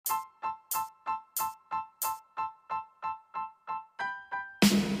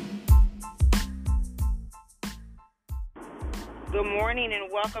Good morning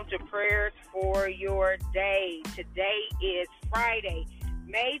and welcome to Prayers for Your Day. Today is Friday,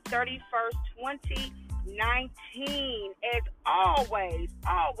 May 31st, 2019. As always,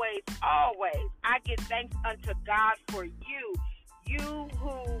 I give thanks unto God for you. You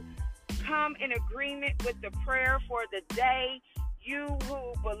who come in agreement with the prayer for the day. You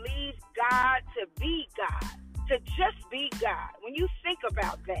who believe God to be God, to just be God. When you think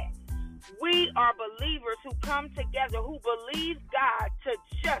about that, we are believers who come together, who believe God to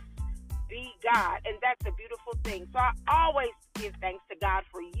just be God, and that's a beautiful thing. So I always give thanks to God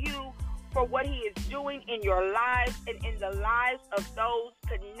for you, for what He is doing in your lives and in the lives of those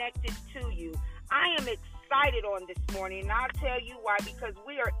connected to you. I am excited on this morning, and I'll tell you why, because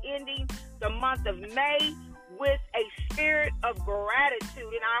we are ending the month of May with a spirit of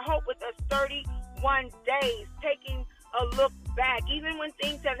gratitude, and I hope with us 31 days, taking a look back, even when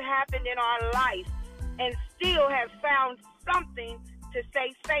things have happened in our life, and still have found something to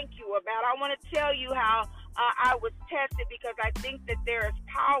say thank you about. I want to tell you how I was tested, because I think that there is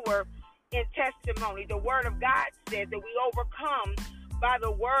power in testimony. The Word of God says that we overcome by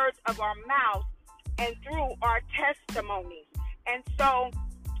the words of our mouth and through our testimonies. And so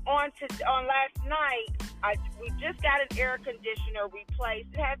on last night, we just got an air conditioner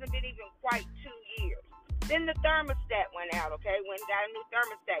replaced. It hasn't been even quite 2 years. Then the thermostat went out, okay? Went and got a new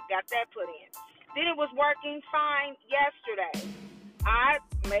thermostat, got that put in. Then it was working fine yesterday. I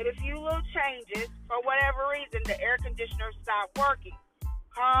made a few little changes. For whatever reason, the air conditioner stopped working.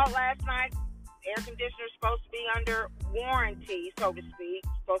 Called last night. The air conditioner is supposed to be under warranty, so to speak.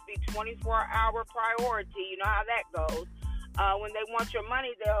 It's supposed to be 24-hour priority. You know how that goes. When they want your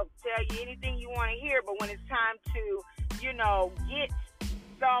money, they'll tell you anything you want to hear. But when it's time to, get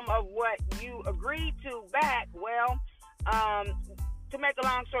some of what you agreed to back, well, to make a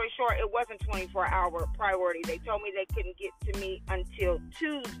long story short, it wasn't 24-hour priority. They told me they couldn't get to me until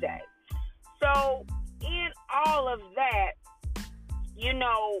Tuesday. So in all of that,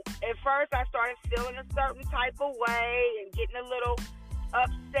 at first I started feeling a certain type of way and getting a little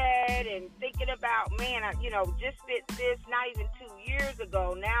upset and thinking about, man, just this not even 2 years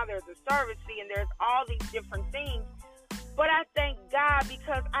ago. Now there's a service fee and there's all these different things. But I thank God,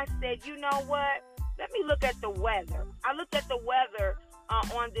 because I said, you know what? Let me look at the weather. I looked at the weather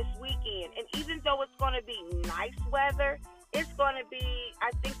on this weekend, and even though it's going to be nice weather, it's going to be,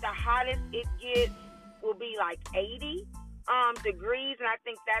 I think the hottest it gets will be like 80 degrees, and I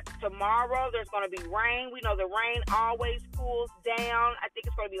think that's tomorrow. There's going to be rain. We know the rain always cools down. I think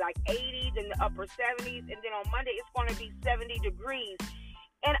it's going to be like 80s in the upper 70s, and then on Monday it's going to be 70 degrees.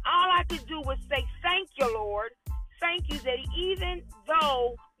 And all I could do was say, thank you, Lord. Thank you that even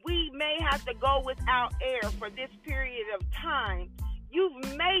though we may have to go without air for this period of time, you've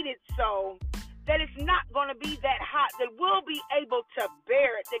made it so that it's not going to be that hot, that we'll be able to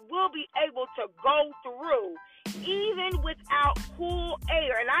bear it, that we'll be able to go through even without cool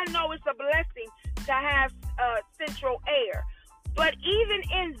air. And I know it's a blessing to have central air, but even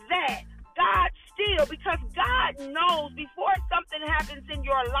in that, God still, because God knows before something happens in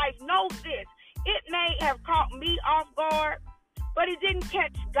your life, know this. It may have caught me off guard, but it didn't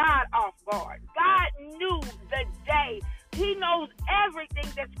catch God off guard. God knew the day. He knows everything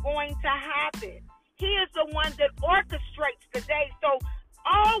that's going to happen. He is the one that orchestrates the day. So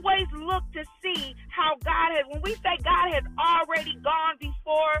always look to see how God has, when we say God has already gone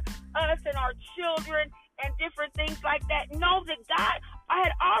before us and our children and different things like that, know that God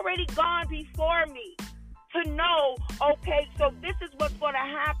had already gone before me to know, okay, so this is what's going to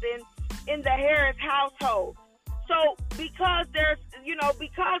happen in the Harris household. So because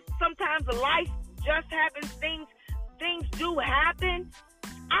because sometimes life just happens, things do happen,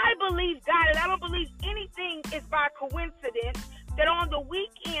 I believe God, and I don't believe anything is by coincidence, that on the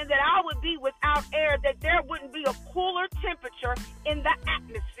weekend that I would be without air, that there wouldn't be a cooler temperature in the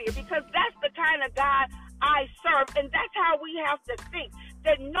atmosphere, because that's the kind of God I serve. And that's how we have to think,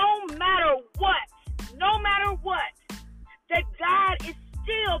 that no matter what, that God is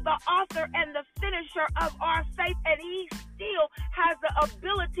still the author and the finisher of our faith, and He still has the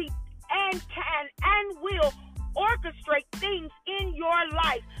ability and can and will orchestrate things in your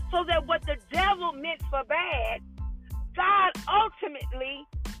life, so that what the devil meant for bad, God ultimately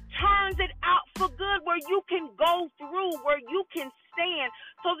turns it out for good, where you can go through, where you can stand.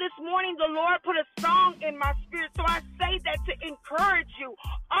 So this morning the Lord put a song in my spirit, so I say that to encourage you.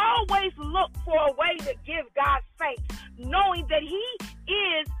 Always look for a way to give God thanks, knowing that He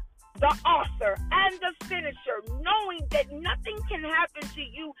is the author and the finisher, knowing that nothing can happen to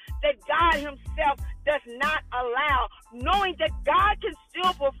you that God Himself does not allow, knowing that God can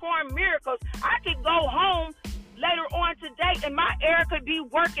still perform miracles. I can go home later on today and my air could be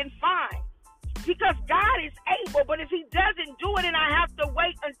working fine. Because God is able, but if he doesn't do it and I have to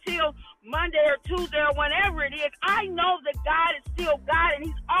wait until Monday or Tuesday or whenever it is, I know that God is still God and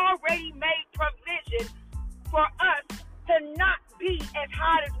he's already made provision for us to not be as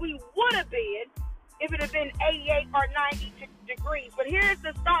hot as we would have been if it had been 88 or 90 degrees. But here's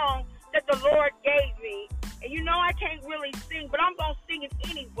the song that the Lord gave me. And you know I can't really sing, but I'm going to sing it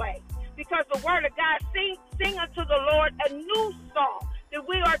anyway. Because the word of God, sing unto the Lord a new song. That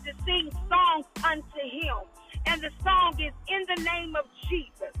we are to sing songs unto him. And the song is In the Name of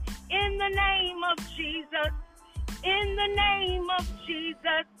Jesus. In the name of Jesus. In the name of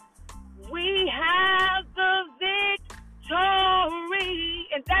Jesus. We have the victory.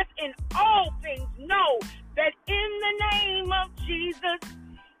 And that's in all things. Know that in the name of Jesus.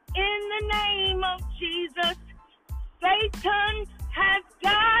 In the name of Jesus. Satan has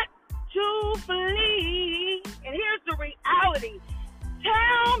got to flee. And here's the reality.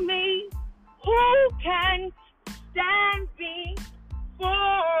 Tell me who can stand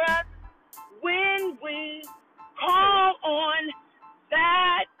before us when we call on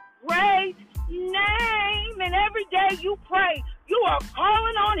that great name. And every day you pray, you are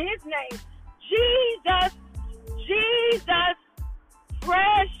calling on his name. Jesus, Jesus,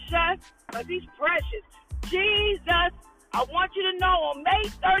 precious, because he's precious. Jesus, I want you to know on May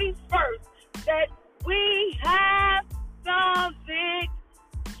 31st that we have the victory.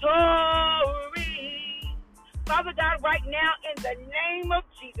 Father God, right now, in the name of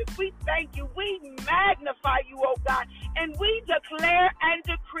Jesus, we thank you, we magnify you, oh God, and we declare and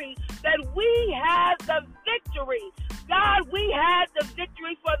decree that we have the victory. God, we have the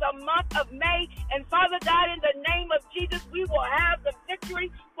victory for the month of May, and Father God, in the name of Jesus, we will have the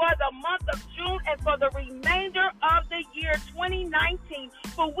victory for the month of June and for the remainder of the year 2019.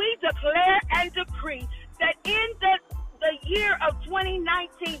 For we declare and decree that in the year of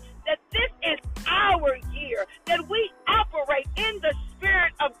 2019, that this is our year, that we operate in the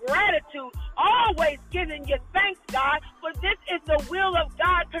spirit of gratitude, always giving you thanks, God, for this is the will of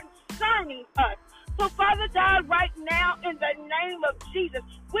God concerning us. So, Father God, right now, in the name of Jesus,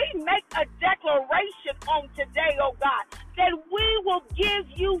 we make a declaration on today, oh God, that we will give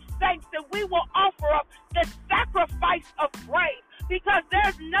you thanks, that we will offer up the sacrifice of praise, because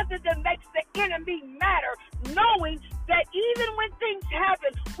there's nothing that makes the enemy matter, knowing that even when things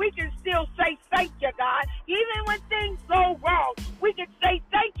happen, we can still say thank you, God. Even when things go wrong, we can say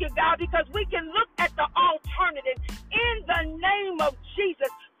thank you, God, because we can look at the alternative in the name of Jesus.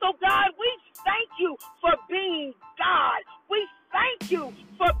 So, God, we thank you for being God. We thank you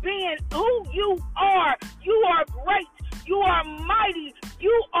for being who you are. You are great. You are mighty.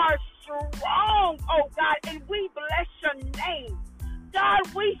 You are strong, oh God, and we bless your name.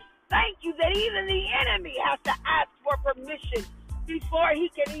 God, we thank you that even the enemy has to ask for permission before he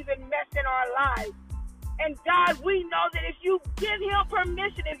can even mess in our lives. And God, we know that if you give him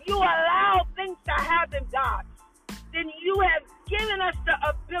permission, if you allow things to happen, God, then you have given us the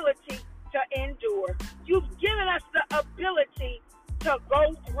ability to endure. You've given us the ability to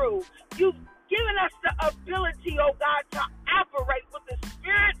go through. You've given us the ability, oh God, to operate with the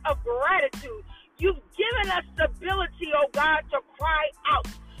spirit of gratitude. You've given us the ability, oh God, to cry out.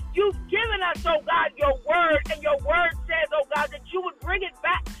 You've given us, oh God, your word, and your word says, oh God, that you would bring it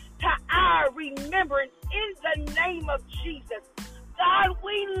back to our remembrance in the name of Jesus. God,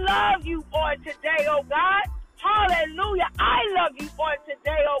 we love you on today, oh God. Hallelujah. I love you on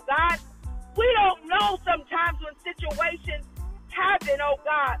today, oh God. We don't know sometimes when situations happen, oh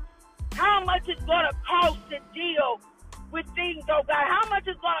God, how much it's going to cost to deal with things, oh God. How much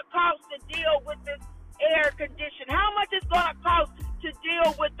it's going to cost to deal with this air condition? How much it's going to cost to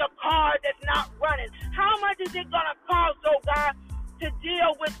deal with the car that's not running? How much is it going to cost, oh God, to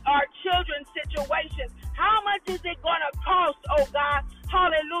deal with our children's situations? How much is it going to cost, oh God,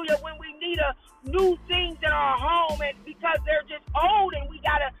 hallelujah, when we need a new things in our home and because they're just old and we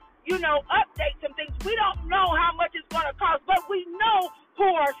got to, update some things. We don't know how much it's going to cost, but we know who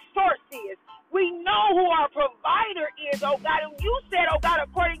our source is. We know who our provider is, oh God. And you said, oh God,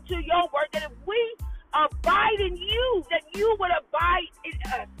 according to your word, that if we abide in you, that you would abide in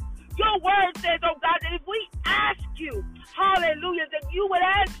us. Your word says, oh God, that if we ask you, hallelujah, that you would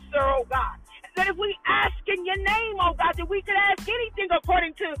answer, oh God. That if we ask in your name, oh God, that we could ask anything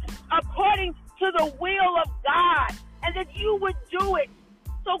according to the will of God, and that you would do it.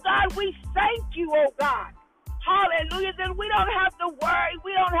 So God, we thank you, oh God. Hallelujah, that we don't have to worry,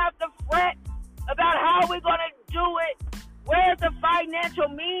 we don't have to fret about how we're going to do it, where's the financial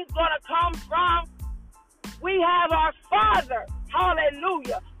means going to come from. We have our Father,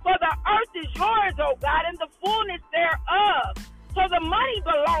 hallelujah, For the earth is yours, oh God, and the fullness thereof. So the money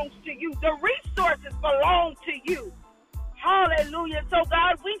belongs to you. The resources belong to you. Hallelujah. So,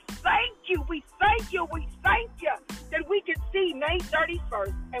 God, we thank you. We thank you. We thank you that we can see May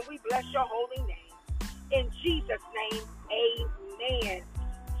 31st, and we bless your holy name. In Jesus' name, amen.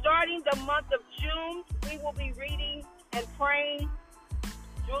 Starting the month of June, we will be reading and praying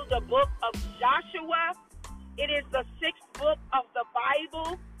through the book of Joshua. It is the 6th book of the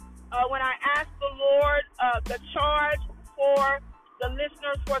Bible. When I asked the Lord the charge for the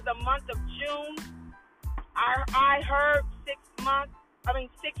listeners for the month of June, I heard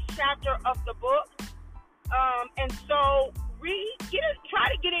 6th chapter of the book. And so try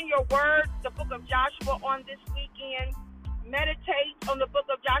to get in your word, the book of Joshua on this weekend. Meditate on the book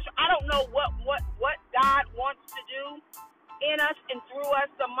of Joshua. I don't know what God wants to do in us and through us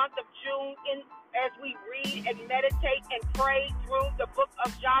the month of June as we read and meditate and pray through the book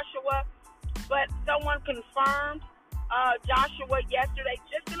of Joshua. But someone confirmed Joshua yesterday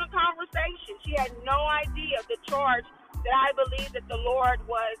just in a conversation. She had no idea the charge that I believe that the Lord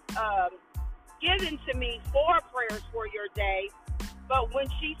was given to me for prayers for your day. But when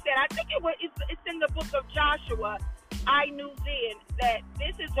she said, I think it's in the book of Joshua, I knew then that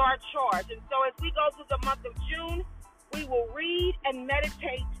this is our charge. And so as we go through the month of June, we will read and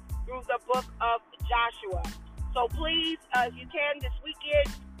meditate through the book of Joshua. So please, if you can this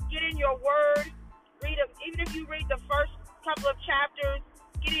weekend, get in your word. Read them. Even if you read the first couple of chapters,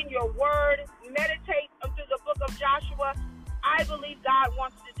 get in your word, meditate through the book of Joshua. I believe God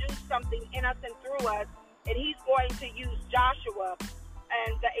wants to do something in us and through us, and he's going to use Joshua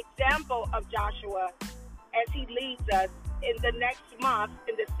and the example of Joshua as he leads us in the next month,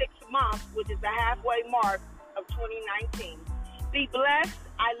 in the 6th month, which is the halfway mark of 2019. Be blessed.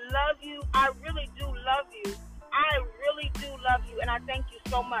 I love you. I really do love you. I really do love you, and I thank you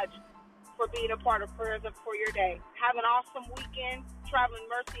so much for being a part of Prayers for Your Day. Have an awesome weekend. Traveling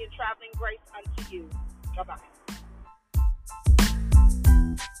mercy and traveling grace unto you. Bye-bye.